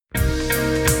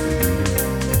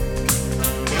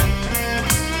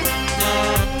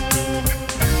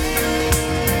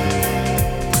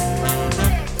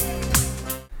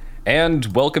And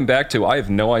welcome back to I have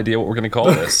no idea what we're going to call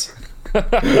this.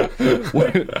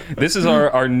 This is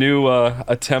our new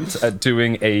attempt at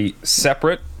doing a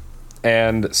separate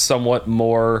and somewhat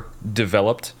more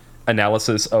developed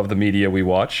analysis of the media we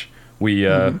watch. We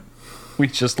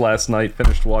just last night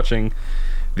finished watching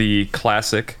the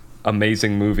classic,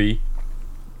 amazing movie,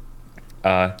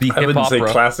 the hip I wouldn't say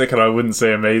opera. classic and I wouldn't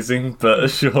say amazing,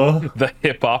 but sure. The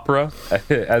hip opera,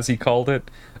 as he called it.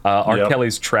 R. Yep.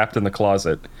 Kelly's Trapped in the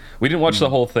Closet. We didn't watch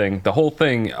the whole thing. The whole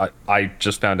thing, I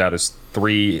just found out, is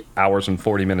 3 hours and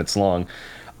 40 minutes long.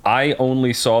 I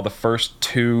only saw the first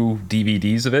 2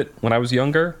 DVDs of it when I was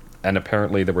younger, and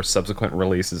apparently there were subsequent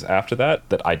releases after that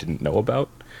I didn't know about.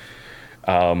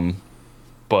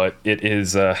 But it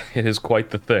is quite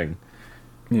the thing.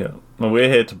 Yeah. Well, we're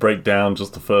here to break down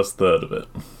just the first third of it.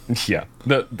 Yeah,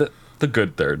 the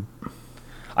good third.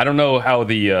 I don't know how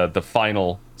the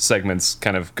final segments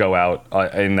kind of go out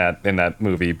in that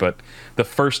movie, but the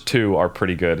first 2 are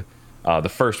pretty good. The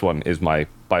first one is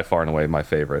by far and away my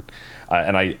favorite,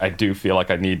 and I do feel like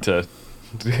I need to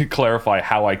clarify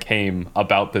how I came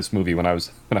about this movie when I was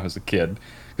a kid,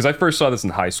 because I first saw this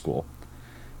in high school,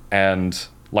 and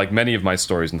like many of my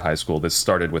stories in high school, this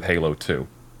started with Halo 2.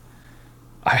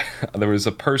 There was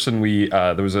a person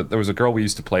there was a girl we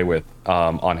used to play with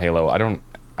on Halo.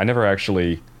 I never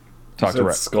actually talked to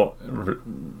her. Scott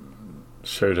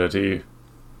showed her to you.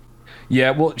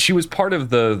 Yeah, well, she was part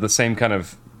of the same kind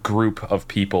of group of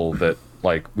people that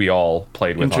like we all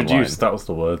played with Introduced, online. that was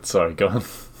the word. Sorry, go on.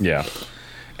 Yeah,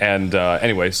 and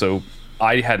anyway, so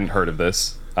I hadn't heard of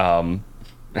this, and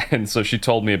so she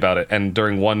told me about it. And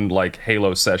during one like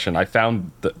Halo session, I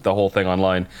found the whole thing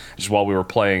online. Just while we were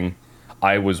playing,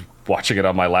 I was watching it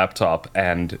on my laptop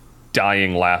and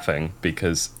dying laughing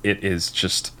because it is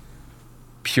just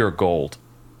pure gold.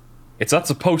 It's not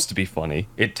supposed to be funny.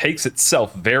 It takes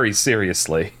itself very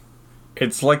seriously.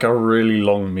 It's like a really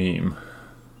long meme.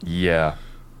 Yeah.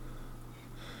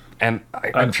 And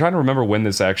I'm trying to remember when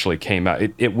this actually came out.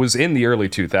 It was in the early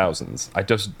 2000s. I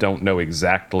just don't know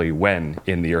exactly when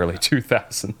in the early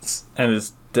 2000s. And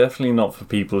it's definitely not for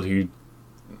people who...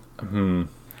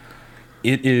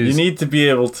 It is... You need to be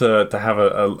able to have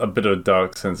a bit of a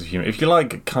dark sense of humor. If you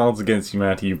like Cards Against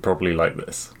Humanity, you probably like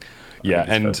this. Yeah, I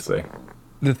think and it's fair to say.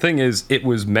 the thing is, it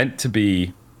was meant to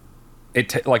be...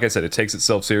 like I said, it takes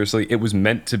itself seriously. It was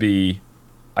meant to be,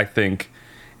 I think,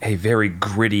 a very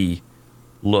gritty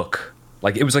look.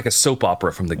 Like, it was like a soap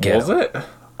opera from the get-go. Was it?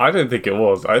 I don't think it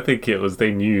was. I think it was they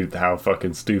knew how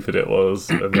fucking stupid it was,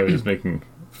 and they were just making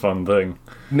a fun thing.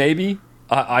 Maybe.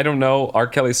 I don't know. R.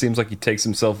 Kelly seems like he takes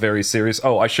himself very serious.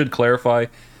 Oh, I should clarify.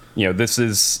 This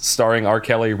is starring R.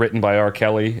 Kelly, written by R.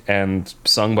 Kelly, and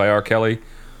sung by R. Kelly,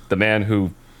 the man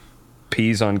who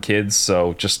pees on kids.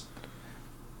 So just...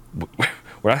 we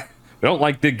don't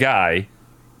like the guy,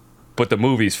 but the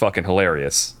movie's fucking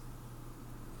hilarious.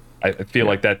 I feel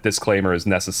like that disclaimer is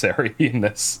necessary in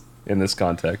this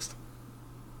context.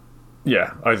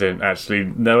 Yeah, I don't actually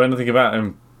know anything about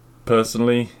him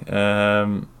personally.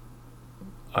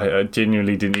 I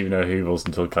genuinely didn't even know who he was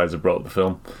until Kaiser brought up the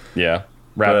film. Yeah,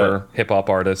 rapper, hip-hop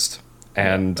artist,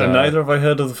 and neither have I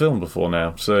heard of the film before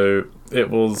now, so it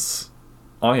was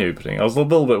eye-opening. I was a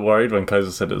little bit worried when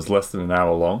Kaiser said it was less than an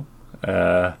hour long,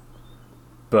 but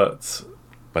there's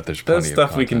plenty there's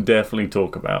stuff of we can content. definitely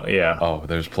talk about, yeah. Oh,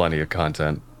 there's plenty of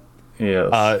content.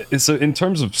 Yes. So in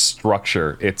terms of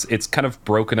structure, it's kind of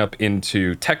broken up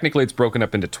into... Technically, it's broken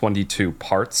up into 22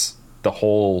 parts, the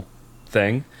whole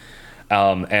thing.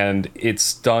 And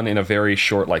it's done in a very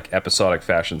short, like, episodic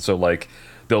fashion. So, like,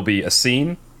 there'll be a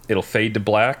scene, it'll fade to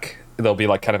black, there'll be,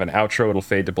 like, kind of an outro, it'll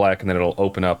fade to black, and then it'll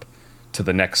open up to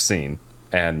the next scene.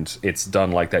 And it's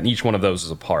done like that. And each one of those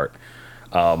is a part.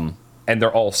 And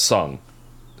they're all sung.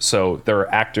 So there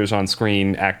are actors on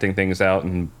screen acting things out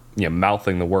and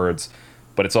mouthing the words,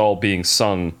 but it's all being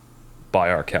sung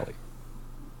by R. Kelly.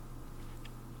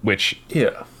 Which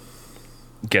yeah.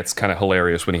 gets kind of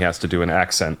hilarious when he has to do an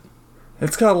accent.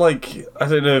 It's kind of like, I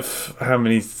don't know how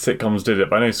many sitcoms did it,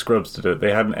 but I know Scrubs did it.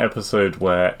 They had an episode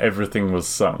where everything was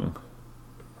sung.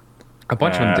 A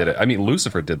bunch of them did it. I mean,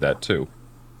 Lucifer did that too.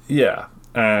 Yeah,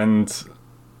 and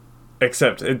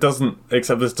except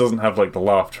this doesn't have like the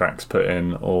laugh tracks put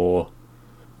in or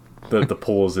the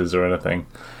pauses or anything.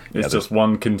 It's just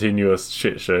one continuous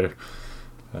shit show.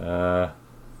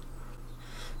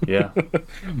 Yeah.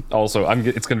 Also,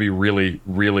 it's going to be really,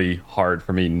 really hard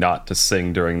for me not to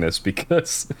sing during this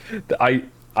because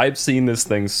I've seen this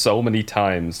thing so many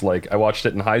times. Like, I watched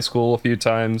it in high school a few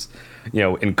times.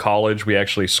 In college, we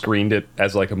actually screened it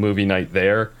as like a movie night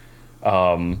there.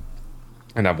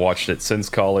 and I've watched it since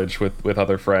college with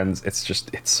other friends. It's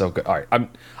so good. All right, I'm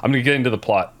gonna get into the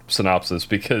plot synopsis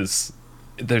because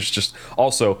there's just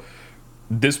also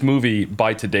this movie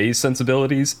by today's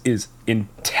sensibilities is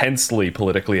intensely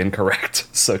politically incorrect.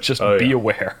 So just be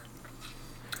aware.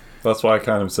 That's why I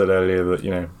kind of said earlier that,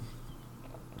 you know,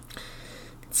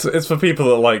 it's for people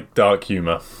that like dark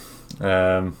humor.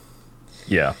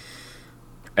 Yeah.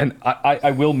 And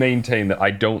I will maintain that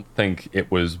I don't think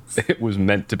it was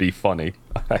meant to be funny.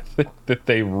 I think that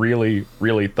they really,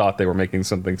 really thought they were making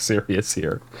something serious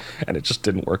here, and it just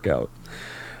didn't work out.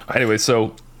 Anyway,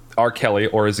 so R. Kelly,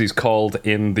 or as he's called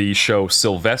in the show,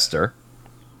 Sylvester,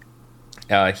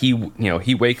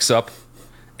 he wakes up,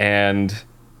 and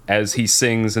as he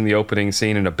sings in the opening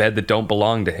scene in a bed that don't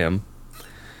belong to him,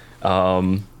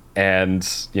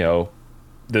 and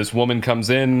this woman comes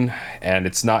in, and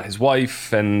it's not his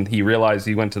wife, and he realized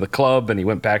he went to the club, and he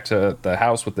went back to the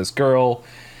house with this girl,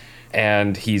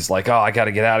 and he's like, oh, I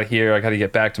gotta get out of here, I gotta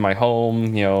get back to my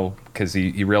home, because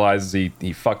he realizes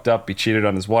he fucked up, he cheated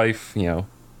on his wife,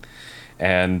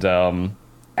 and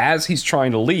as he's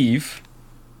trying to leave,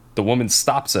 the woman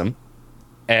stops him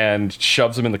and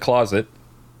shoves him in the closet,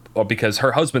 because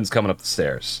her husband's coming up the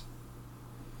stairs.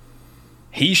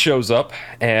 He shows up,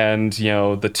 and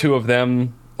the two of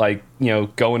them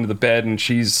go into the bed, and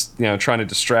she's trying to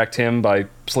distract him by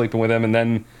sleeping with him, and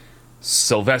then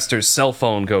Sylvester's cell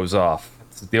phone goes off.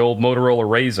 It's the old Motorola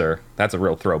Razr. That's a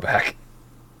real throwback.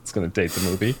 It's gonna date the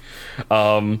movie.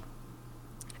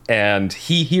 And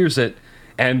he hears it,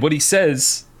 and what he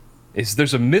says is,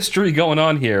 there's a mystery going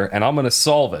on here, and I'm gonna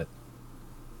solve it.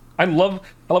 I love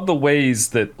the ways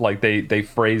that they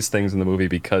phrase things in the movie,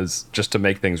 because just to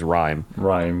make things rhyme.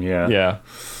 Yeah.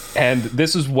 And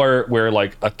this is where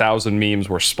 1,000 memes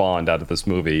were spawned out of this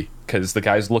movie, because the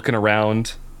guy's looking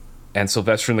around, and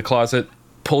Sylvester in the closet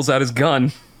pulls out his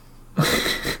gun.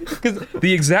 Because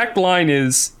the exact line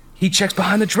is, he checks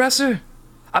behind the dresser,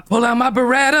 I pull out my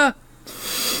Beretta.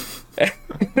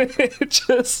 It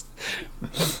just...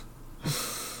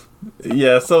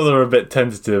 Yeah, some of them are a bit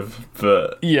tentative,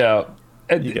 but yeah,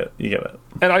 and you get it.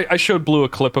 And I showed Blue a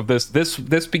clip of this. This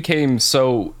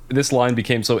line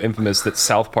became so infamous that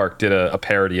South Park did a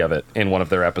parody of it in one of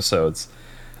their episodes.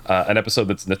 An episode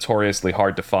that's notoriously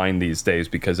hard to find these days,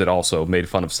 because it also made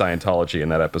fun of Scientology in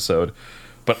that episode.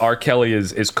 But R. Kelly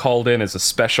is called in as a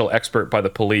special expert by the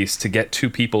police to get two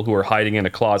people who are hiding in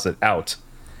a closet out.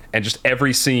 And just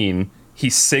every scene, he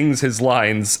sings his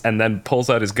lines and then pulls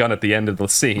out his gun at the end of the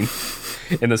scene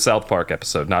in the South Park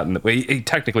episode. Not in the, he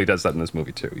technically does that in this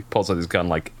movie too. He pulls out his gun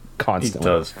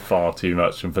constantly. He does far too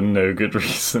much, and for no good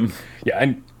reason. Yeah,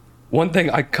 and one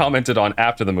thing I commented on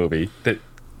after the movie that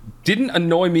didn't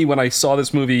annoy me when I saw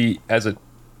this movie as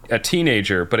a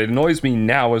teenager, but it annoys me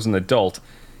now as an adult.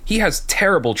 He has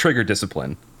terrible trigger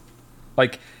discipline.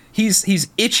 He's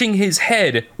itching his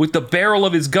head with the barrel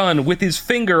of his gun with his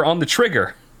finger on the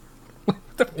trigger.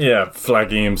 Yeah,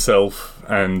 flagging himself,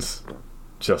 and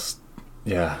just,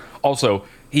 yeah. Also,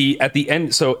 he, at the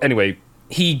end, so anyway,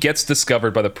 he gets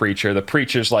discovered by the preacher. The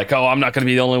preacher's like, oh, I'm not going to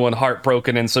be the only one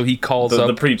heartbroken, and so he calls up...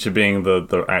 The preacher being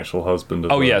the actual husband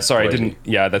of yeah, sorry, lady. I didn't...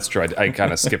 Yeah, that's true. I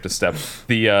kind of skipped a step.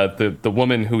 The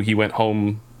woman who he went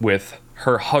home with,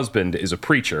 her husband is a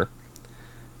preacher,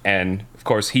 and, of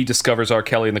course, he discovers R.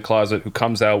 Kelly in the closet, who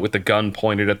comes out with the gun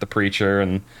pointed at the preacher,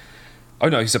 and... Oh,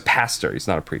 no, he's a pastor. He's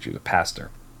not a preacher. He's a pastor.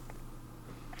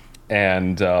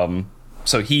 And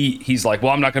so he's like,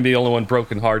 well, I'm not going to be the only one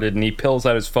brokenhearted. And he pulls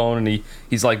out his phone, and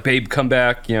he's like, babe, come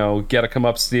back. Gotta come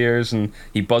upstairs. And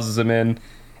he buzzes him in.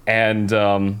 And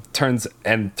turns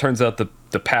out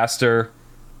the pastor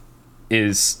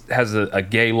has a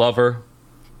gay lover.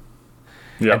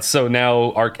 Yeah. And so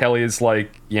now R. Kelly is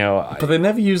like, But they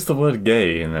never use the word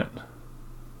gay in it.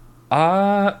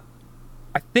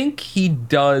 I think he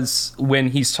does when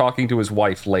he's talking to his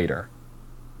wife later.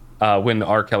 When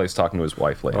R. Kelly's talking to his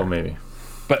wife later. Oh, maybe.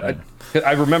 But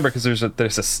I remember, because there's a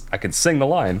I can sing the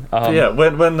line. Yeah,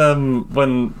 when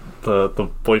the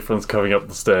boyfriend's coming up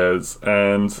the stairs,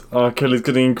 and R. Kelly's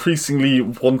getting increasingly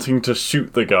wanting to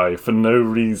shoot the guy for no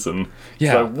reason.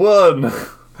 Yeah. It's like,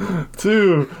 1,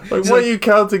 2. What are you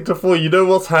counting to 4? You know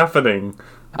what's happening.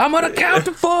 I'm gonna count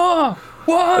to 4.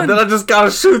 1. And then I just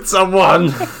gotta shoot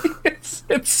someone.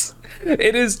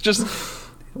 It is just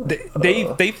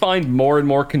they find more and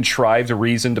more contrived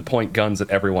reason to point guns at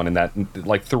everyone in that,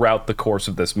 throughout the course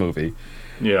of this movie.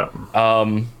 Yeah.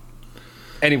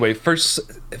 Anyway, for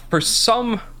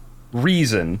some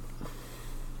reason,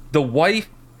 the wife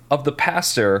of the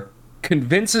pastor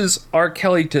convinces R.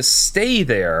 Kelly to stay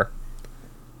there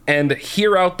and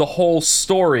hear out the whole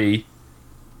story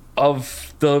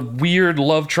of the weird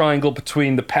love triangle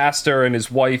between the pastor and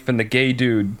his wife and the gay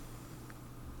dude.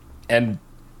 And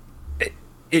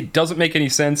it doesn't make any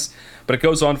sense, but it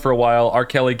goes on for a while. R.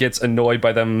 Kelly gets annoyed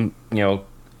by them,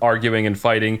 arguing and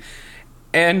fighting,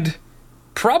 and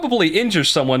probably injures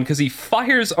someone because he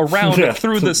fires a round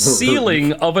through the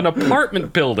ceiling of an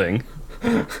apartment building.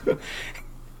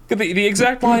 The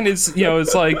exact line is,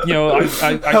 it's like,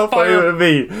 I How funny fire... would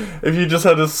it be if you just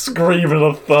had a scream and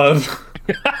a thud?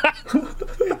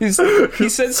 he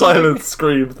said Silent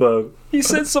scream thud. He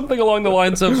said something along the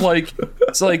lines of like,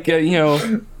 it's like,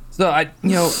 so I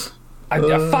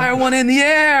fire one in the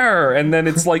air, and then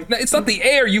it's like, it's not the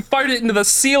air, you fired it into the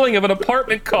ceiling of an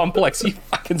apartment complex, you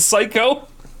fucking psycho.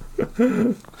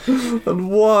 And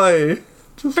why?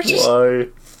 Why?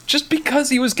 Just because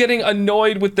he was getting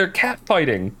annoyed with their cat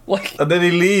fighting. And then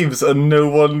he leaves and no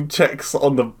one checks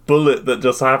on the bullet that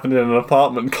just happened in an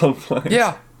apartment complex.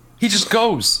 Yeah. He just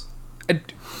goes. And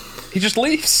he just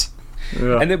leaves.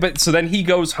 Yeah. And so then he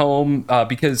goes home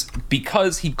because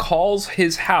he calls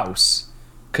his house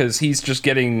because he's just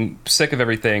getting sick of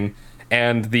everything,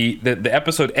 and the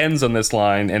episode ends on this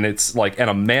line, and it's like, and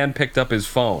a man picked up his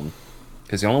phone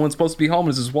because the only one supposed to be home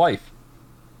is his wife.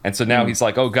 And so now he's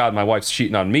like, oh god, my wife's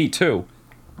cheating on me too.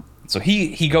 So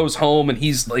he goes home, and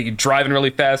he's like driving really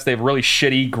fast. They have a really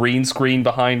shitty green screen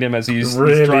behind him as he's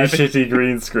really driving. Shitty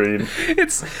green screen.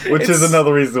 Which is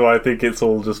another reason why I think it's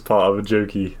all just part of a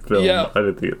jokey film. Yeah. I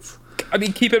don't think it's... I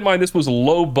mean, keep in mind this was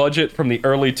low budget from the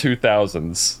early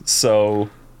 2000s, so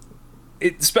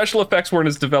special effects weren't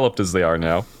as developed as they are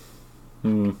now.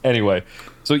 Anyway,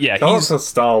 so yeah, he's a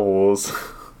Star Wars.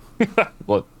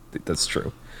 Well, that's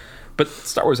true. But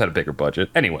Star Wars had a bigger budget.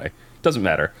 Anyway, doesn't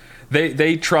matter.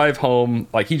 They drive home,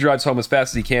 like he drives home as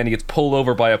fast as he can. He gets pulled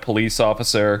over by a police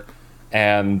officer,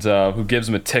 and who gives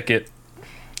him a ticket.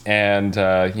 And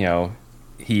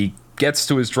he gets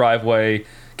to his driveway,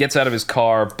 gets out of his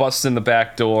car, busts in the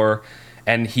back door,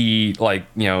 and he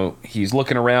he's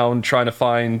looking around trying to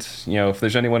find if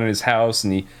there's anyone in his house.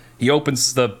 And he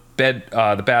opens the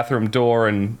bathroom door,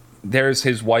 and there's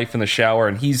his wife in the shower,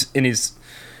 and he's in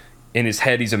his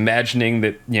head he's imagining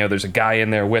that there's a guy in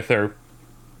there with her.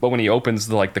 But when he opens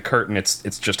the curtain, it's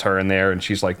just her in there, and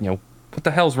she's like, what the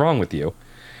hell's wrong with you?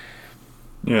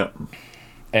 Yeah.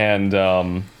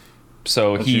 And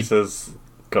so she says,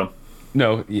 "Go on."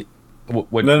 No,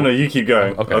 No, you keep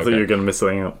going. Okay, I thought you were going to miss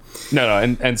something up. No,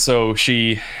 and so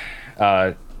she,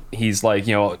 he's like,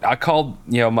 I called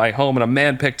my home, and a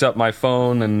man picked up my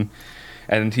phone,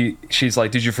 and she's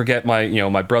like, did you forget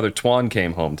my brother Twan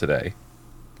came home today?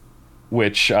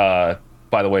 Which, by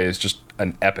the way, is just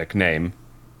an epic name.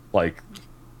 Like,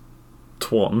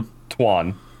 Twan.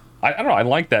 I don't know, I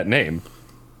like that name.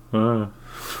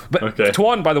 But okay.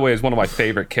 Twan, by the way, is one of my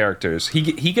favorite characters.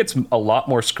 He gets a lot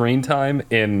more screen time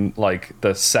in,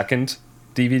 the second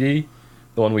DVD,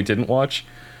 the one we didn't watch.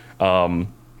 Also,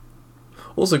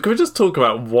 can we just talk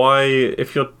about why,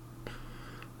 if you're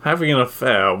having an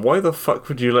affair, why the fuck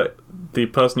would you let the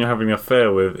person you're having an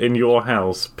affair with in your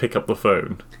house pick up the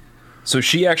phone? So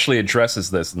she actually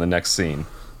addresses this in the next scene.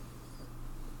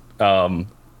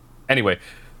 Anyway,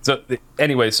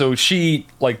 so she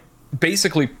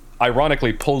basically,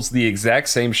 ironically, pulls the exact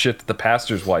same shit that the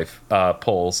pastor's wife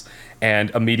pulls,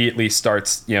 and immediately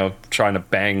starts trying to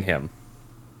bang him,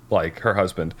 like her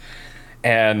husband,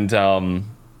 and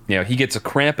he gets a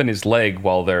cramp in his leg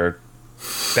while they're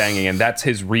banging, and that's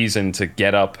his reason to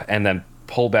get up and then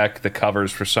pull back the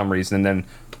covers for some reason, and then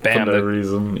bam, for no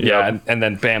reason. Yeah, and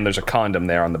then bam, there's a condom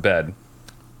there on the bed.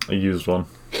 I used one.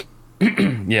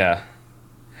 Yeah,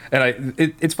 and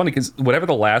it's funny because whatever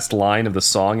the last line of the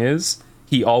song is,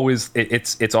 he always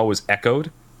it's always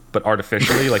echoed, but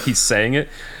artificially, like he's saying it.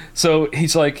 So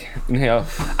he's like,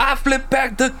 I flip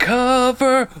back the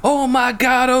cover. Oh my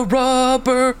god, a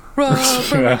rubber,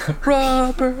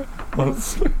 rubber.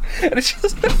 And it's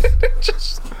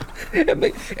just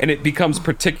and it becomes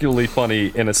particularly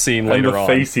funny in a scene later on. And the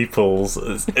face he pulls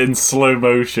is in slow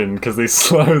motion because they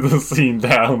slow the scene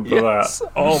down for that.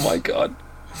 Oh my god,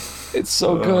 it's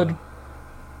so good.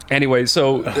 Anyway,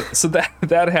 so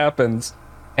that happens,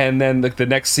 and then the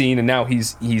next scene, and now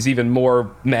he's even more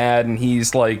mad, and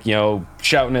he's like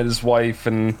shouting at his wife,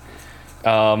 and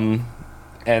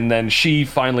then she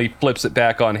finally flips it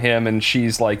back on him, and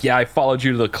she's like, yeah, I followed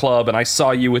you to the club, and I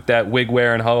saw you with that wig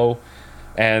wearing hoe.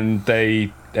 And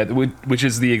which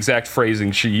is the exact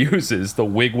phrasing she uses, the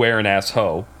wig wearing ass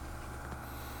hoe.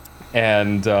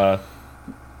 And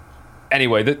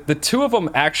anyway, the two of them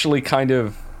actually kind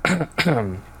of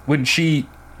when she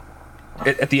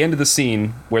at the end of the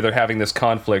scene where they're having this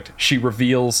conflict, she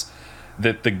reveals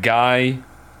that the guy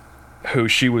who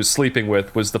she was sleeping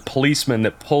with, was the policeman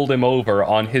that pulled him over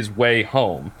on his way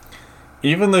home.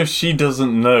 Even though she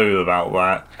doesn't know about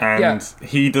that, and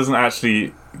he doesn't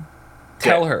actually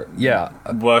tell her,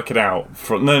 work it out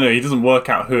from. No, he doesn't work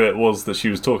out who it was that she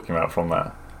was talking about from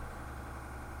that.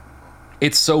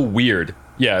 It's so weird.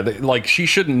 Yeah, like, she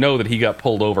shouldn't know that he got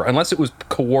pulled over unless it was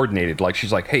coordinated. Like,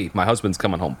 she's like, hey, my husband's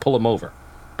coming home, pull him over.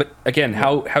 But again,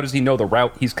 how does he know the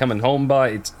route he's coming home by?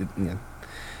 It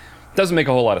doesn't make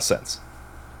a whole lot of sense.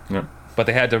 Yeah. But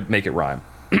they had to make it rhyme.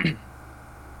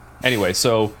 Anyway,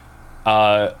 so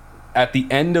at the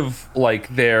end of,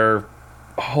 like, their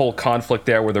whole conflict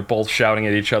there, where they're both shouting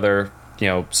at each other,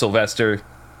 Sylvester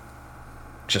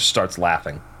just starts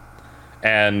laughing.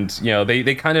 And,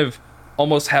 they kind of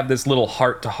almost have this little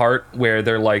heart-to-heart where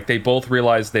they're like, they both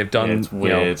realize they've done... It's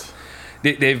weird.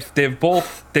 They've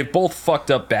both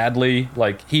fucked up badly.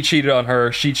 Like, he cheated on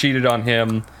her, she cheated on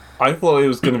him. I thought it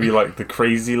was going to be like the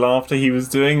crazy laughter he was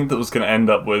doing that was going to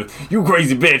end up with, you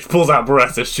crazy bitch, pulls out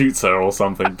Beretta, shoots her or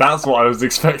something. That's what I was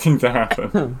expecting to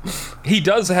happen. He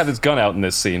does have his gun out in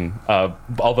this scene,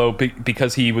 although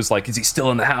because he was like, is he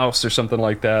still in the house or something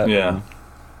like that? Yeah.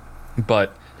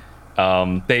 But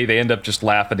they end up just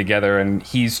laughing together, and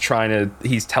he's telling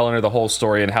her the whole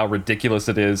story and how ridiculous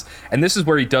it is. And this is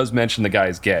where he does mention the guy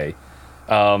is gay.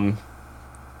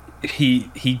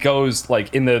 He goes,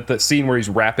 like, in the scene where he's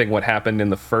rapping what happened in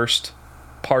the first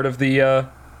part of the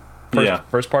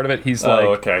first part of it, he's like,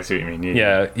 oh, okay, I see what you mean.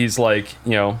 Yeah, he's like,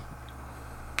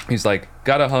 he's like,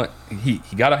 he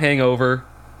got a hangover,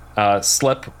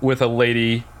 slept with a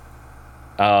lady,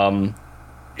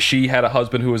 she had a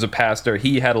husband who was a pastor,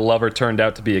 he had a lover, turned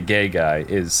out to be a gay guy.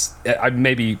 I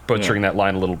may be butchering that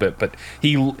line a little bit, but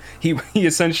he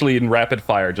essentially, in rapid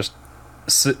fire, just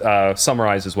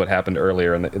summarizes what happened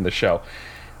earlier in the show.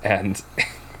 And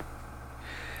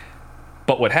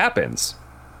but what happens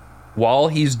while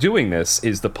he's doing this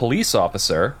is the police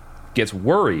officer gets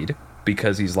worried,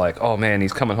 because he's like, oh man,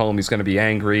 he's coming home, he's going to be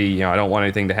angry, I don't want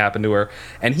anything to happen to her.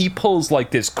 And he pulls,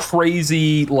 like, this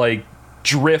crazy, like,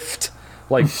 drift,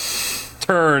 like,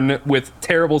 turn with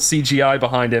terrible CGI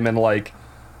behind him and, like,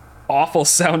 awful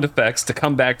sound effects to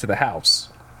come back to the house.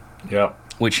 Yeah.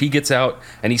 Which he gets out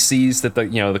and he sees that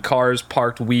the car's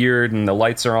parked weird and the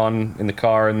lights are on in the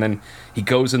car, and then he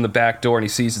goes in the back door and he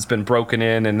sees it's been broken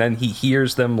in, and then he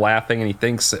hears them laughing and he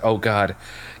thinks, oh god,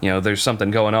 there's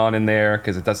something going on in there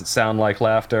because it doesn't sound like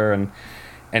laughter,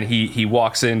 and he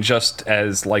walks in just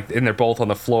as, like, and they're both on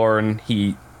the floor, and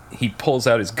he pulls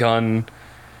out his gun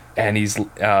and he's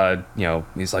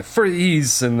he's like,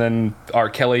 freeze, and then R.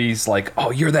 Kelly's like,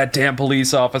 oh, you're that damn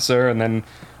police officer, and then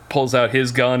pulls out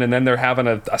his gun, and then they're having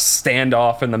a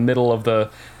standoff in the middle of the...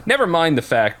 Never mind the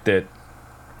fact that,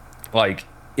 like,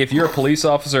 if you're a police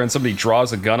officer and somebody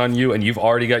draws a gun on you and you've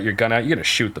already got your gun out, you're gonna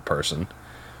shoot the person.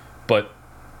 But...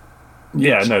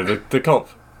 Yeah, no, the cop,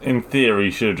 in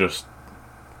theory, should have just...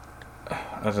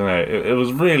 I don't know, it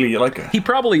was really, like... He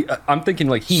probably... I'm thinking,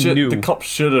 like, he knew... The cop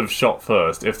should have shot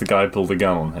first if the guy pulled a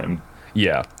gun on him.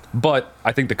 Yeah. But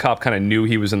I think the cop kind of knew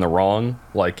he was in the wrong.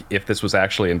 Like, if this was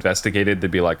actually investigated, they'd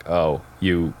be like, oh,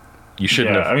 you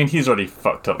shouldn't have... I mean, he's already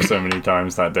fucked up so many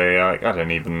times that day, like, I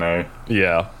don't even know.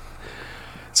 Yeah.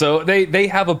 So they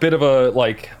have a bit of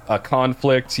a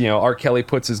conflict. R. Kelly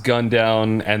puts his gun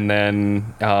down, and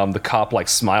then the cop, like,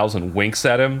 smiles and winks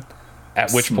at him.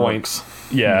 At which point...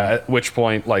 Yeah, at which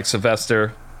point, like,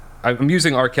 Sylvester... I'm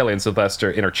using R. Kelly and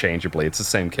Sylvester interchangeably. It's the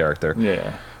same character.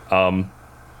 Yeah.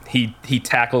 He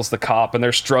tackles the cop, and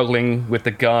they're struggling with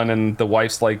the gun, and the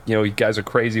wife's like, you guys are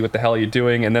crazy, what the hell are you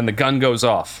doing? And then the gun goes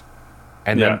off.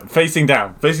 And then facing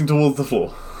towards the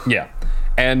floor. Yeah.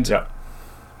 And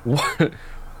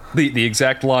the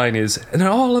exact line is, and then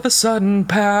all of a sudden,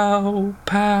 pow,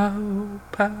 pow,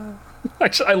 pow.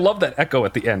 Actually, I love that echo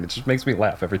at the end. It just makes me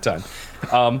laugh every time.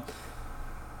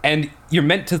 And you're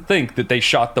meant to think that they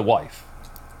shot the wife.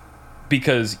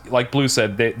 Because, like Blue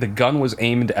said, the gun was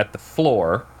aimed at the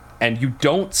floor, and you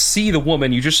don't see the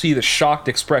woman, you just see the shocked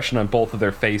expression on both of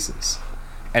their faces.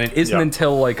 And it isn't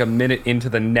until, like, a minute into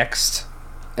the next...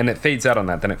 And it fades out on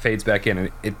that, then it fades back in,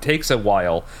 and it takes a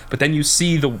while. But then you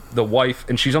see the wife,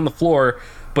 and she's on the floor,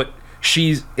 but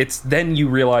it's then you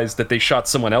realize that they shot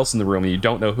someone else in the room, and you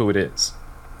don't know who it is.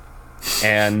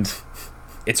 And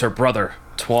it's her brother,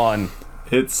 Twan.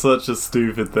 It's such a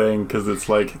stupid thing, because it's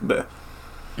like...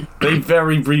 They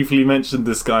very briefly mentioned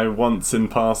this guy once in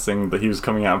passing, that he was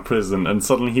coming out of prison, and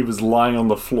suddenly he was lying on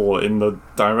the floor in the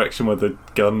direction where the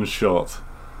gun shot.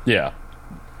 Yeah.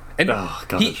 And oh,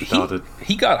 God, it's retarded.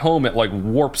 He got home at, like,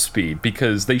 warp speed,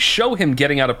 because they show him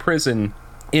getting out of prison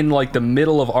in, like, the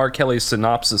middle of R. Kelly's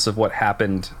synopsis of what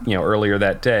happened, earlier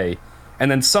that day.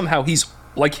 and then somehow he's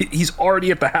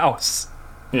already at the house.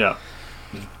 Yeah.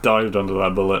 Dived under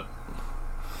that bullet.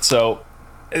 So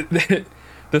the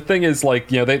thing is, like,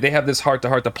 you know, they have this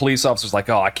heart-to-heart. The police officer's like,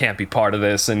 oh, I can't be part of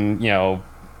this, and, you know,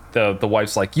 the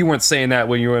wife's like, you weren't saying that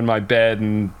when you were in my bed,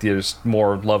 and there's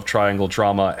more love triangle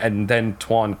drama, and then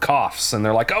Tuan coughs, and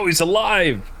they're like, oh, he's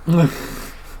alive.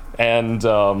 And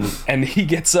he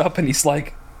gets up and he's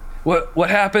like, what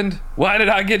happened? Why did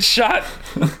I get shot?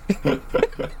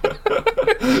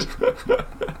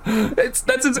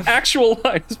 That's his actual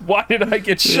lines. Why did I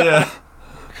get shot? Yeah.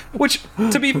 Which,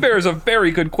 to be fair, is a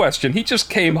very good question. He just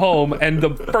came home and the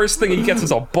first thing he gets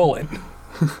is a bullet.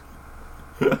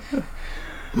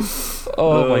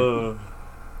 Oh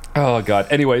god.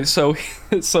 Anyway, so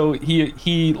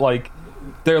he like,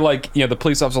 they're like, you know, the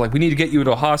police officer like, we need to get you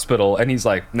to a hospital, and he's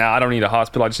like, nah, I don't need a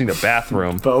hospital, I just need a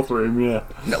bathroom. Bathroom, yeah.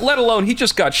 Let alone he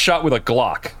just got shot with a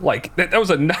Glock. Like, that was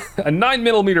a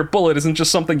 9mm bullet isn't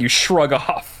just something you shrug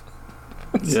off.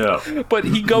 Yeah. But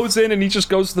he goes in and he just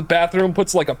goes to the bathroom,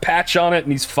 puts like a patch on it,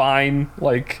 and he's fine.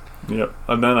 Like, yep.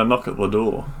 And then a knock at the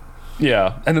door.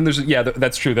 yeah. And then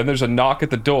that's true. Then there's a knock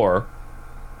at the door,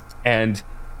 and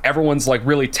everyone's like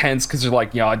really tense because they're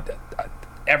like, you know,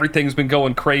 everything's been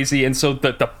going crazy, and so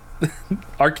the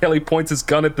R. Kelly points his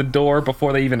gun at the door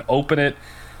before they even open it.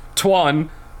 Tuan,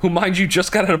 who, mind you,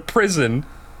 just got out of prison,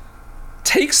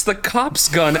 takes the cop's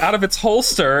gun out of its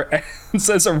holster and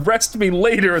says, arrest me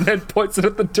later, and then points it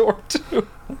at the door too.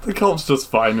 The cop's just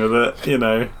fine with it, you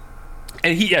know.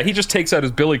 And he just takes out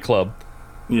his billy club.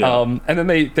 Yeah. And then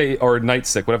they or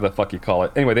nightstick, whatever the fuck you call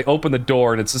it. Anyway, they open the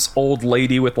door and it's this old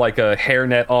lady with like a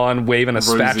hairnet on, waving a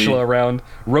spatula around.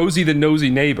 Rosie the nosy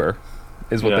neighbor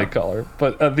is what they call her.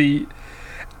 But the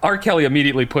R. Kelly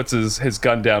immediately puts his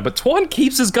gun down, but Tuan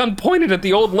keeps his gun pointed at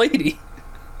the old lady.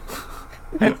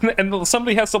 and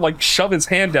somebody has to like shove his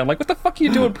hand down. Like, what the fuck are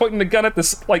you doing pointing the gun at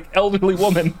this like elderly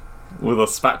woman? With a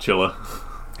spatula.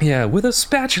 Yeah, with a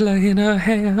spatula in her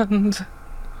hand.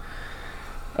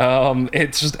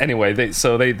 It's just, anyway,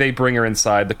 they bring her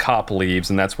inside, the cop leaves,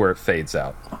 and that's where it fades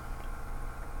out.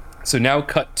 So now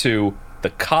cut to the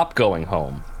cop going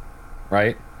home,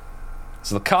 right?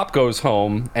 So the cop goes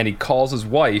home, and he calls his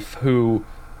wife, who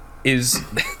is...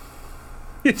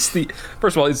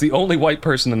 first of all, is the only white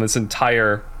person in this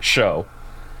entire show.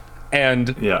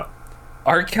 And yeah.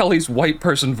 R. Kelly's white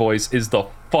person voice is the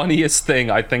funniest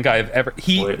thing I think I've ever...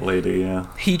 White lady, yeah.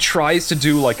 He tries to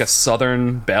do like a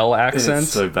Southern belle accent.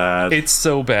 It's so bad. It's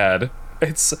so bad.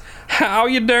 It's, how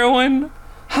you doing?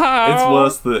 How?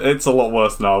 It's a lot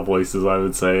worse than our voices, I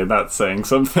would say, and that's saying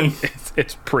something.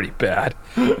 It's pretty bad.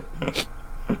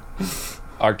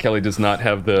 R. Kelly does not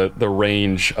have the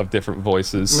range of different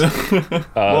voices.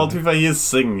 Well, to be fair, he is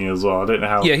singing as well. I don't know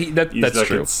how. Yeah, that's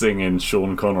true. Singing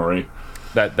Sean Connery.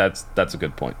 That's a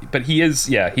good point. But he is,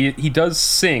 yeah, he does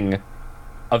sing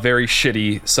a very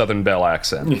shitty Southern belle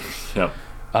accent. Yep.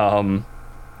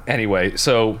 Anyway,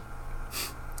 so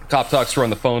cop talks to her on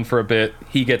the phone for a bit.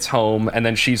 He gets home, and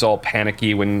then she's all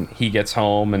panicky when he gets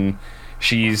home, and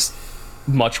she's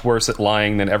much worse at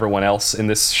lying than everyone else in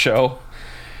this show.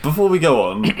 Before we go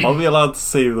on, are we allowed to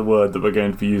say the word that we're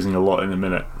going to be using a lot in a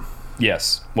minute?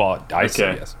 Yes. Well, I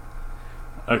say yes.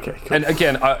 Okay, cool. And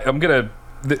again, I'm gonna...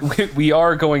 we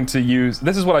are going to use...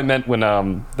 This is what I meant when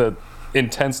the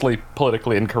intensely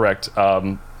politically incorrect...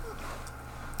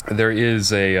 there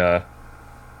is a...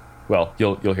 well,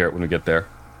 you'll hear it when we get there.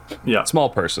 Yeah.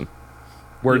 Small person.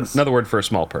 Yes. Another word for a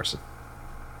small person.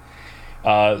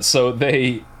 So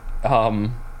they...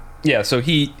 yeah, so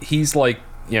he's like,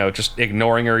 you know, just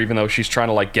ignoring her even though she's trying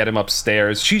to like get him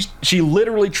upstairs. She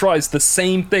literally tries the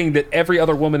same thing that every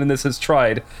other woman in this has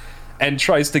tried, and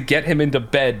tries to get him into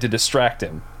bed to distract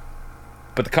him.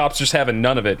 But the cop's just having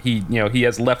none of it. He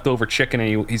has leftover chicken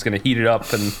and he's going to heat it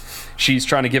up, and she's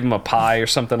trying to give him a pie or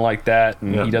something like that,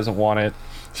 and he doesn't want it.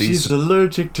 So she's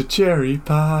allergic to cherry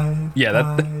pie.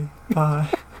 Yeah, pie.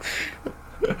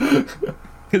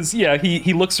 Because, yeah,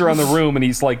 he looks around the room and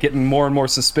he's like getting more and more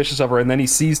suspicious of her, and then he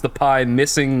sees the pie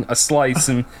missing a slice,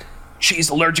 and she's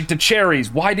allergic to cherries.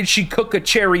 Why did she cook a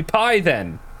cherry pie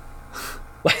then?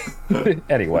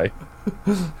 Anyway.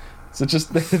 So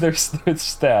just there's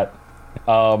that.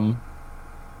 Oh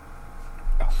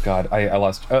God, I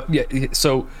lost. Yeah,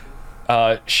 so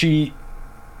he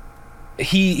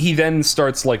then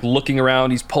starts like looking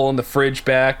around. He's pulling the fridge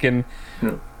back, and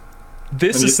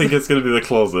this and you think it's gonna be the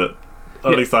closet.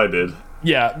 At least I did.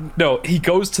 Yeah, no, he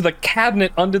goes to the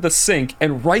cabinet under the sink,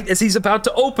 and right as he's about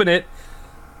to open it,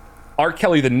 R.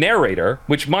 Kelly, the narrator,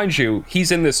 which, mind you,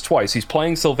 he's in this twice. He's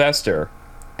playing Sylvester,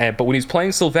 but when he's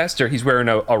playing Sylvester, he's wearing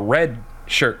a red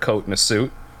shirt coat and a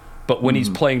suit. But when he's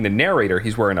playing the narrator,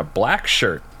 he's wearing a black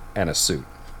shirt and a suit.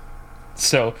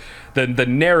 So the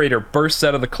narrator bursts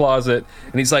out of the closet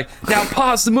and he's like, now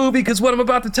pause the movie because what I'm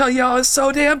about to tell y'all is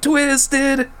so damn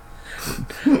twisted.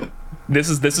 This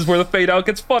is where the fade out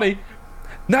gets funny.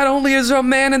 Not only is there a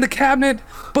man in the cabinet,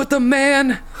 but the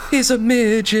man is a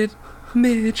midget.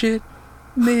 Midget.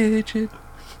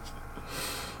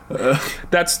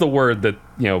 That's the word that,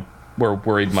 we're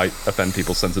worried might offend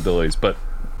people's sensibilities. But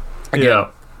again,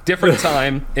 different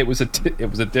time. It was a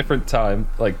different time.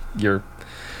 Like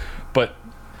but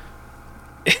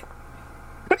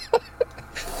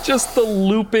just the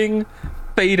looping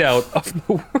fade out of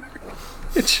the word.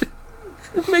 It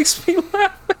makes me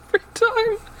laugh every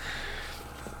time.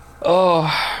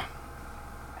 Oh.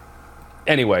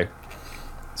 Anyway,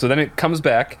 so then it comes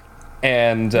back,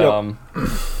 and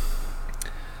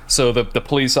so the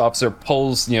police officer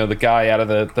pulls the guy out of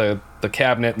the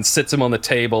cabinet and sits him on the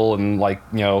table and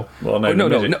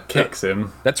kicks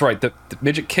him. That's right. The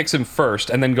midget kicks him first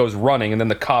and then goes running, and then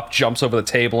the cop jumps over the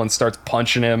table and starts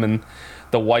punching him, and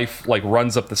the wife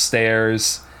runs up the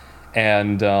stairs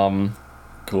and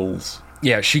calls.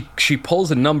 Yeah, she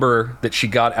pulls a number that she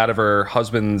got out of her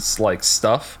husband's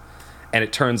stuff, and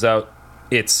it turns out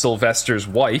it's Sylvester's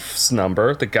wife's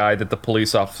number, the guy that the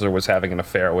police officer was having an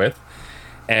affair with.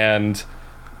 And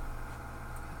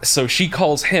so she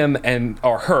calls him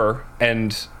or her,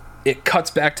 and it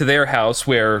cuts back to their house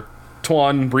where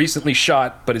Tuan recently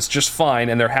shot, but is just fine,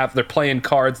 and they're playing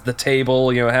cards at the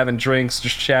table, having drinks,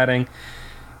 just chatting.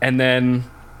 And then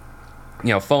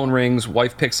phone rings,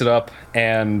 wife picks it up,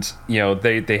 and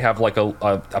they have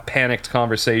a panicked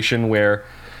conversation where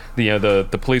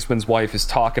the policeman's wife is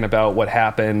talking about what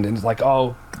happened, and it's like,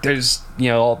 oh, there's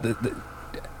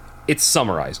it's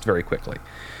summarized very quickly.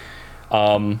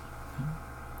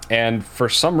 And for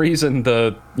some reason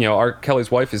R. Kelly's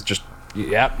wife is just,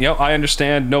 I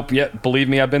understand, nope, believe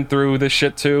me, I've been through this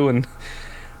shit too,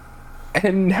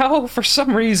 and now for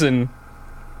some reason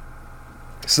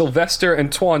Sylvester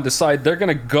and Tuan decide they're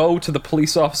gonna go to the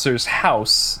police officer's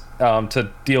house to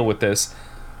deal with this,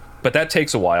 but that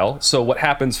takes a while. So what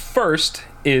happens first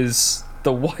is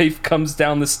the wife comes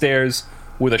down the stairs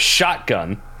with a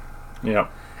shotgun. Yeah.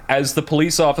 As the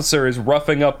police officer is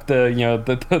roughing up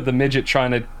the midget,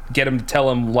 trying to get him to tell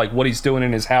him what he's doing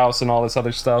in his house and all this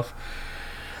other stuff.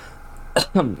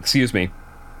 Excuse me.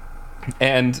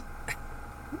 And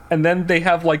then they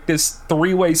have this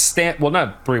three-way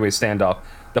not three-way standoff.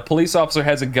 The police officer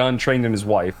has a gun trained on his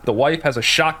wife. The wife has a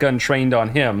shotgun trained on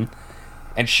him,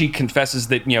 and she confesses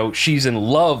that she's in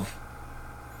love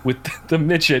with the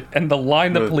midget. And the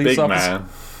line the police officer,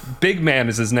 Big Man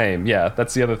is his name. Yeah,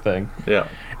 that's the other thing. Yeah.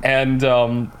 And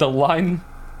the line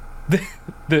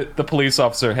the police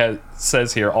officer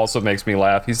says here also makes me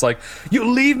laugh. He's like,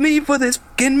 "You'll leave me for this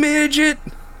fucking midget."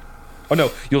 Oh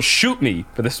no, "You'll shoot me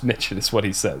for this midget," is what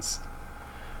he says.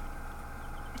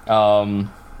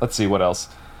 Let's see what else.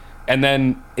 And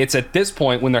then it's at this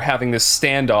point when they're having this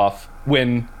standoff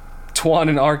when Tuan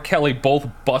and R. Kelly both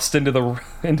bust into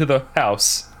the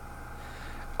house.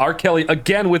 R. Kelly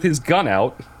again with his gun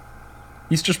out.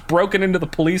 He's just broken into the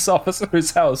police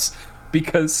officer's house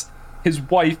because his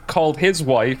wife called his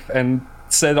wife and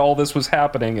said all this was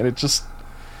happening, and it just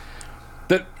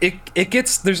it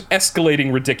gets, there's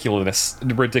escalating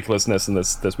ridiculousness in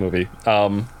this movie.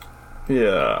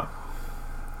 Yeah.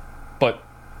 But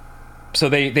so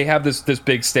they have this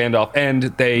big standoff, and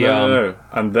they no.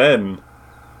 And then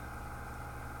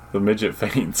the midget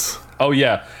faints. Oh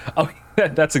yeah. Oh,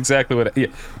 that's exactly what. Yeah,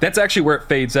 that's actually where it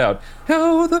fades out.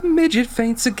 Oh, the midget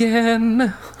faints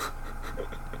again.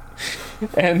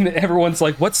 And everyone's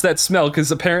like, "What's that smell?"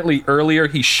 Because apparently earlier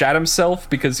he shot himself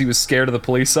because he was scared of the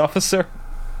police officer.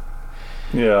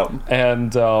 Yeah.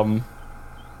 And oh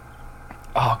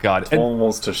god, Tuan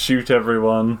wants to shoot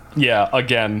everyone. Yeah,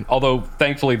 again. Although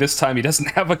thankfully this time he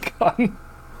doesn't have a gun.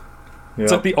 Yeah.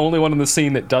 It's the only one in the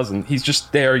scene that doesn't. He's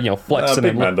just there, flexing.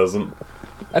 Big Man doesn't.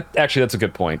 Actually, that's a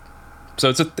good point. So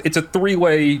it's a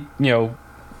three-way,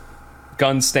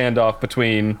 gun standoff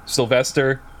between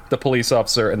Sylvester, the police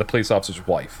officer, and the police officer's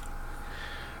wife.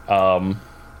 And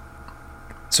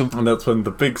that's when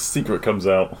the big secret comes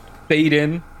out. Fade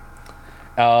in.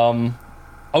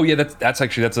 Oh yeah, that's a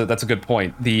good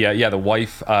point. The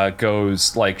wife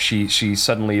goes she's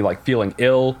suddenly feeling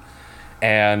ill,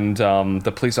 and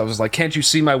the police officer's like, "Can't you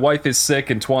see my wife is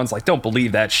sick?" And Tuan's like, "Don't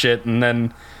believe that shit." And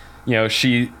then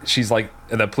she's like,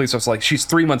 the police officer's like, "She's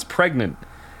 3 months pregnant,"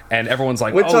 and everyone's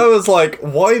like, which I was like,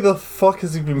 why the fuck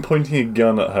has he been pointing a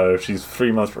gun at her if she's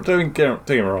 3 months pregnant? Don't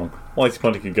get me wrong, why is he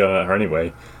pointing a gun at her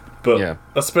anyway? But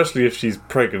especially if she's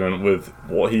pregnant with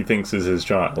what he thinks is his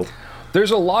child.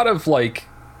 there's a lot of like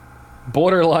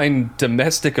borderline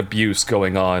domestic abuse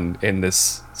going on in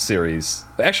this series.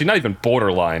 Actually, not even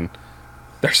borderline.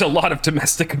 There's a lot of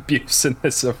domestic abuse in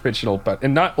this original, but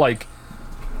and not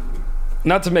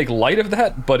to make light of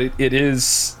that, but it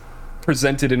is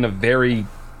presented in a very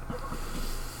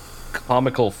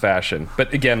comical fashion.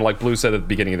 But again, like Blue said at the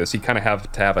beginning of this, you kind of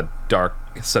have to have a dark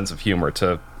sense of humor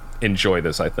to enjoy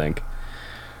this, I think.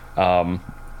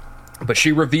 But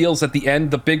she reveals at the end,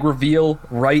 the big reveal,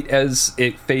 right as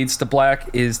it fades to black,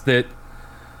 is that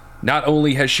not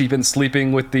only has she been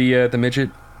sleeping with the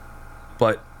midget,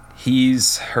 but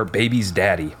he's her baby's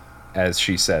daddy, as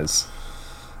she says,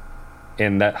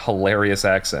 in that hilarious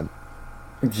accent.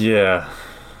 Yeah.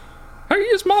 He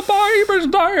is my baby's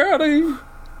daddy.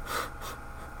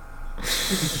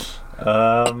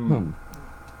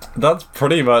 That's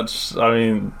pretty much, I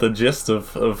mean, the gist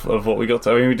of what we got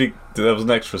to. I mean, there was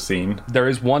an extra scene. There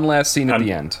is one last scene at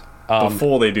the end.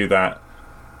 Before they do that,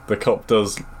 the cop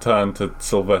does turn to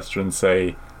Sylvester and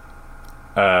say,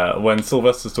 when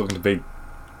Sylvester's talking to Big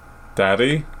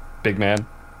Man,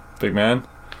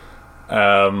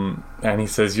 and he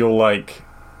says, "You're like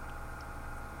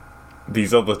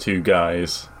these other two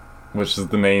guys," which is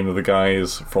the name of the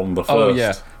guys from the first. Oh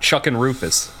yeah, Chuck and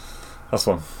Rufus. That's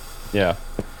one. Yeah.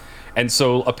 And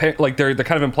so, like, they're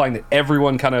kind of implying that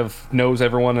everyone kind of knows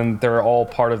everyone, and they're all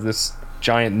part of this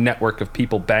giant network of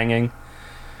people banging.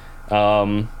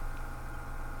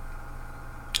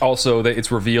 Also, that it's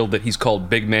revealed that he's called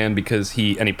Big Man because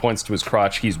he points to his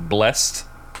crotch. He's blessed.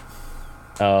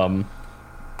 So,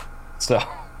 but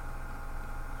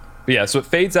yeah. So it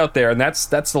fades out there, and that's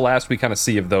the last we kind of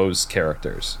see of those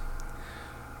characters.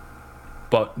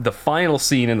 But the final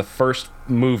scene in the first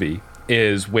movie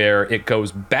is where it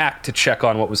goes back to check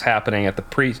on what was happening at the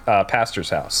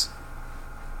pastor's house,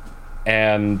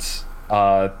 and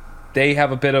they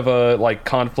have a bit of a like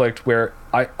conflict where,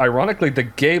 ironically, the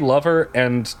gay lover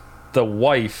and the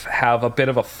wife have a bit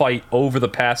of a fight over the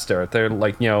pastor. They're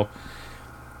like,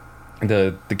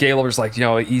 the gay lover's like,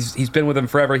 he's been with him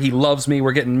forever. He loves me.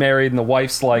 We're getting married, and the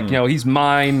wife's like, he's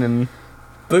mine. And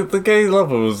the gay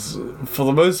lover was, for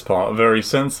the most part, very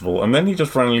sensible, and then he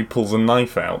just randomly pulls a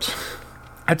knife out.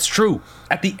 That's true.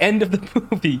 At the end of the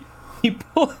movie, he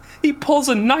pulls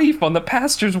a knife on the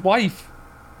pastor's wife.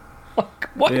 Like,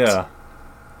 what? Yeah.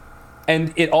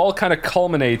 And it all kind of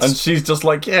culminates. And she's just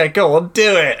like, yeah, go on,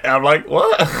 do it. And I'm like,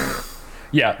 what?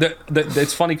 Yeah,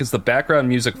 it's funny because the background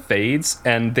music fades,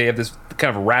 and they have this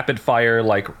kind of rapid fire,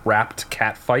 like, wrapped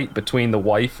cat fight between the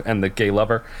wife and the gay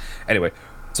lover. Anyway,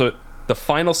 so the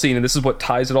final scene, and this is what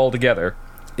ties it all together,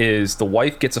 is the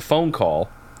wife gets a phone call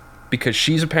because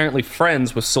she's apparently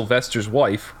friends with Sylvester's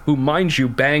wife, who, mind you,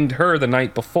 banged her the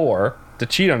night before to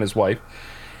cheat on his wife.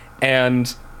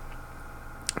 And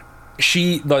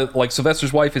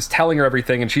Sylvester's wife is telling her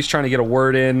everything, and she's trying to get a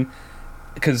word in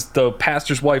because the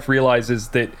pastor's wife realizes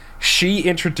that she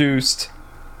introduced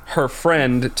her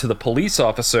friend to the police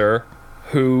officer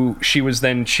who she was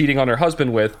then cheating on her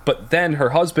husband with, but then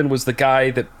her husband was the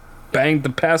guy that banged the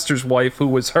pastor's wife, who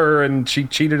was her, and she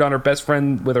cheated on her best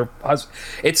friend with her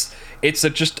husband.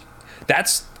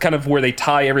 That's kind of where they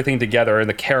tie everything together, and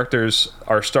the characters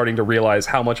are starting to realize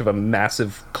how much of a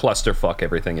massive clusterfuck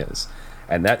everything is.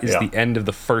 And that is the end of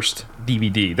the first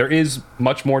DVD. There is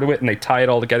much more to it, and they tie it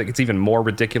all together. It gets even more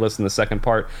ridiculous in the second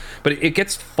part, but it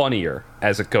gets funnier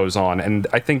as it goes on, and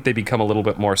I think they become a little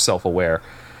bit more self-aware,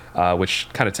 which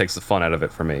kind of takes the fun out of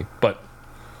it for me. But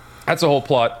that's the whole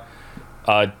plot.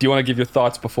 Do you want to give your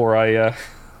thoughts before I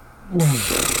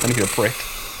need a break?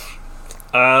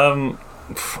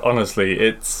 Honestly,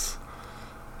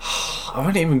 I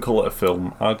wouldn't even call it a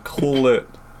film. I'd call it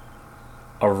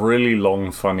a really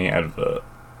long, funny advert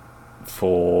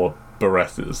for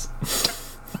Berettas.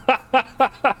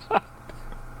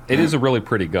 It is a really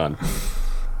pretty gun.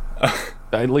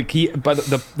 But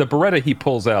the Beretta he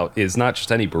pulls out is not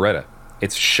just any Beretta.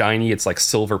 It's shiny. It's like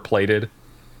silver plated.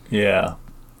 Yeah.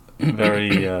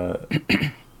 Very,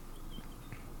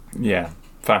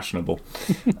 fashionable.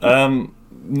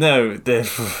 No, they're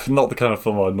not the kind of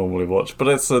film I'd normally watch, but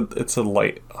it's a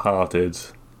light-hearted,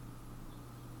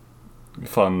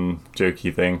 fun,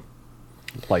 jokey thing.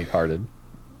 Light-hearted.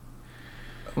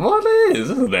 Well, it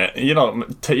is, isn't it? You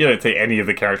don't take any of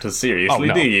the characters seriously,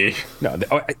 do you? No,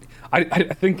 I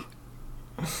think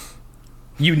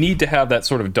you need to have that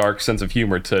sort of dark sense of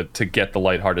humor to get the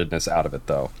lightheartedness out of it,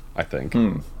 though, I think.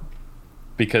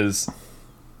 Because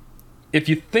if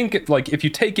you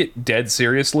take it dead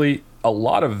seriously, a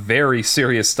lot of very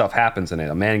serious stuff happens in it.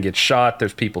 A man gets shot,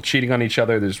 there's people cheating on each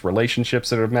other, there's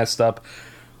relationships that are messed up,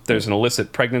 there's an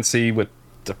illicit pregnancy with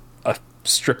a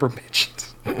stripper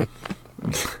midget.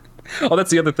 Oh,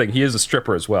 that's the other thing. He is a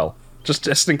stripper as well.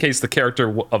 Just in case the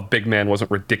character of Big Man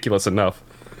wasn't ridiculous enough.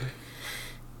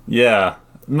 Yeah,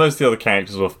 most of the other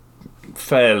characters were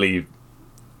fairly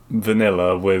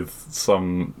vanilla with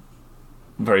some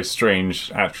very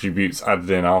strange attributes added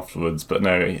in afterwards. But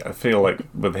no, I feel like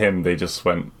with him, they just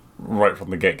went right from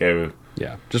the get-go.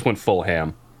 Yeah, just went full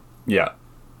ham. Yeah.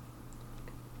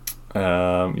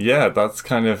 Yeah, that's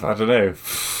kind of, I don't know.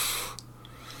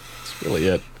 That's really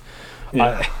it.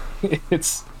 Yeah.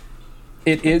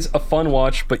 It is a fun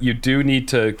watch, but you do need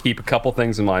to keep a couple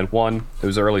things in mind. One, it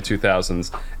was early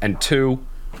 2000s, and two,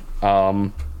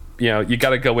 you got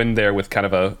to go in there with kind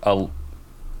of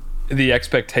the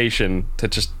expectation to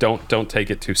just don't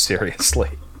take it too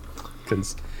seriously,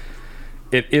 because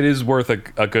it is worth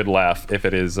a good laugh if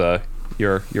it is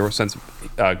your sense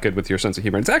good with your sense of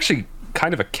humor. It's actually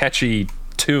kind of a catchy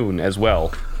tune as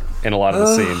well in a lot of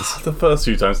the scenes. The first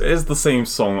few times, it is the same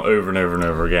song over and over and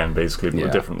over again, basically, Yeah.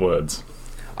 with different words.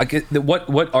 I get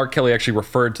what R. Kelly actually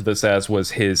referred to this as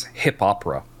was his hip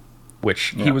opera,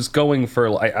 which he was going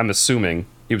for. I'm assuming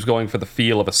he was going for the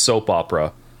feel of a soap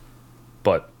opera,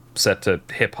 but set to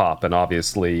hip hop, and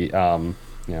obviously, Zoomed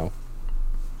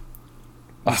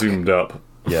up.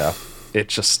 yeah, it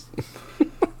just.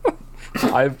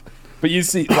 But you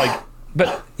see,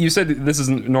 but you said this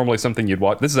isn't normally something you'd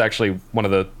watch. This is actually one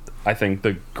of I think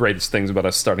the greatest things about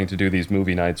us starting to do these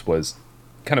movie nights was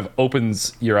kind of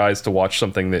opens your eyes to watch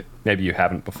something that maybe you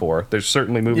haven't before. There's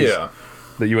certainly movies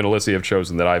that you and Alyssa have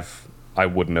chosen that I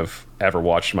wouldn't have ever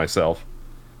watched myself.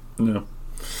 No.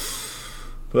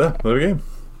 But yeah, there we go.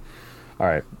 All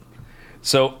right.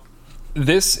 So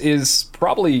this is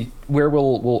probably where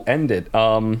we'll end it.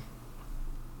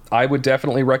 I would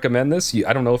definitely recommend this.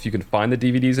 I don't know if you can find the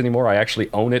DVDs anymore. I actually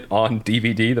own it on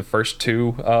DVD, the first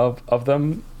two of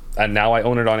them. And now I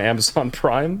own it on Amazon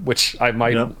Prime, which I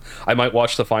might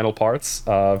watch the final parts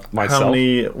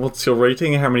myself. What's your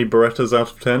rating? How many Berettas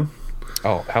out of 10?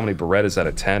 Oh, how many Berettas out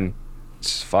of 10?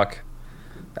 Fuck.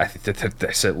 I think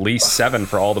there's at least 7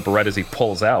 for all the Berettas he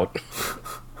pulls out.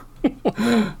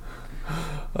 I'm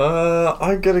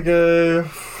gonna go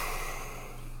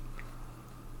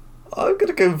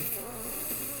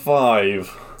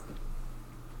 5.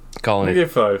 Calling I'm gonna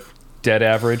it go 5. dead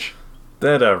average.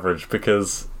 Dead average,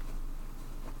 because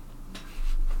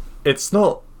it's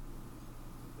not.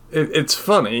 It's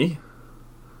funny,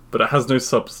 but it has no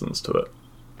substance to it.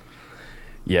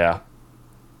 Yeah.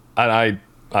 And I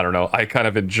don't know. I kind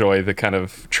of enjoy the kind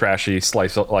of trashy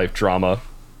slice of life drama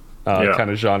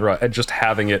kind of genre, and just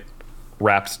having it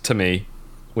wrapped to me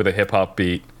with a hip hop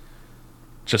beat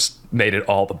just made it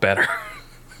all the better.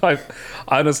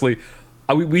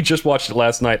 We just watched it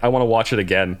last night. I want to watch it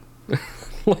again.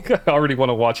 I already want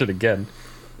to watch it again.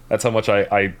 That's how much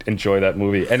I enjoy that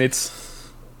movie. And it's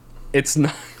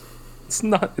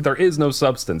not there is no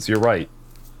substance. You're right.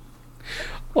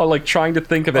 Well, trying to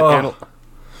think of it.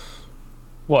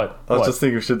 What? I was just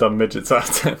thinking we should have done midgets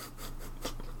out of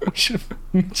 10.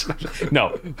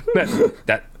 No,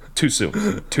 that too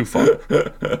soon, too far.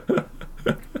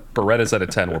 Berettas out of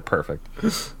 10 were perfect.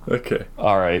 Okay.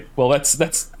 All right. Well, that's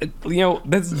this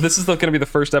is going to be the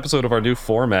first episode of our new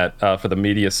format for the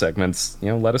media segments.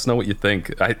 Let us know what you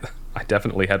think. I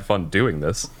definitely had fun doing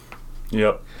this.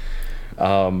 Yep.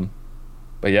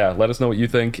 But yeah, let us know what you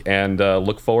think, and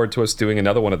look forward to us doing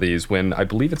another one of these when I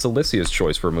believe it's Alicia's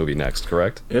choice for a movie next.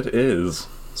 Correct? It is.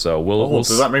 So we'll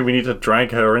does that mean we need to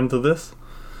drag her into this?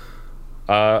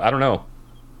 I don't know.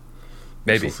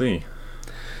 Maybe. We'll see.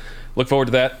 Look forward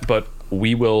to that, but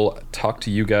we will talk to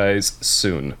you guys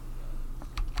soon.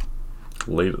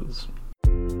 Laters.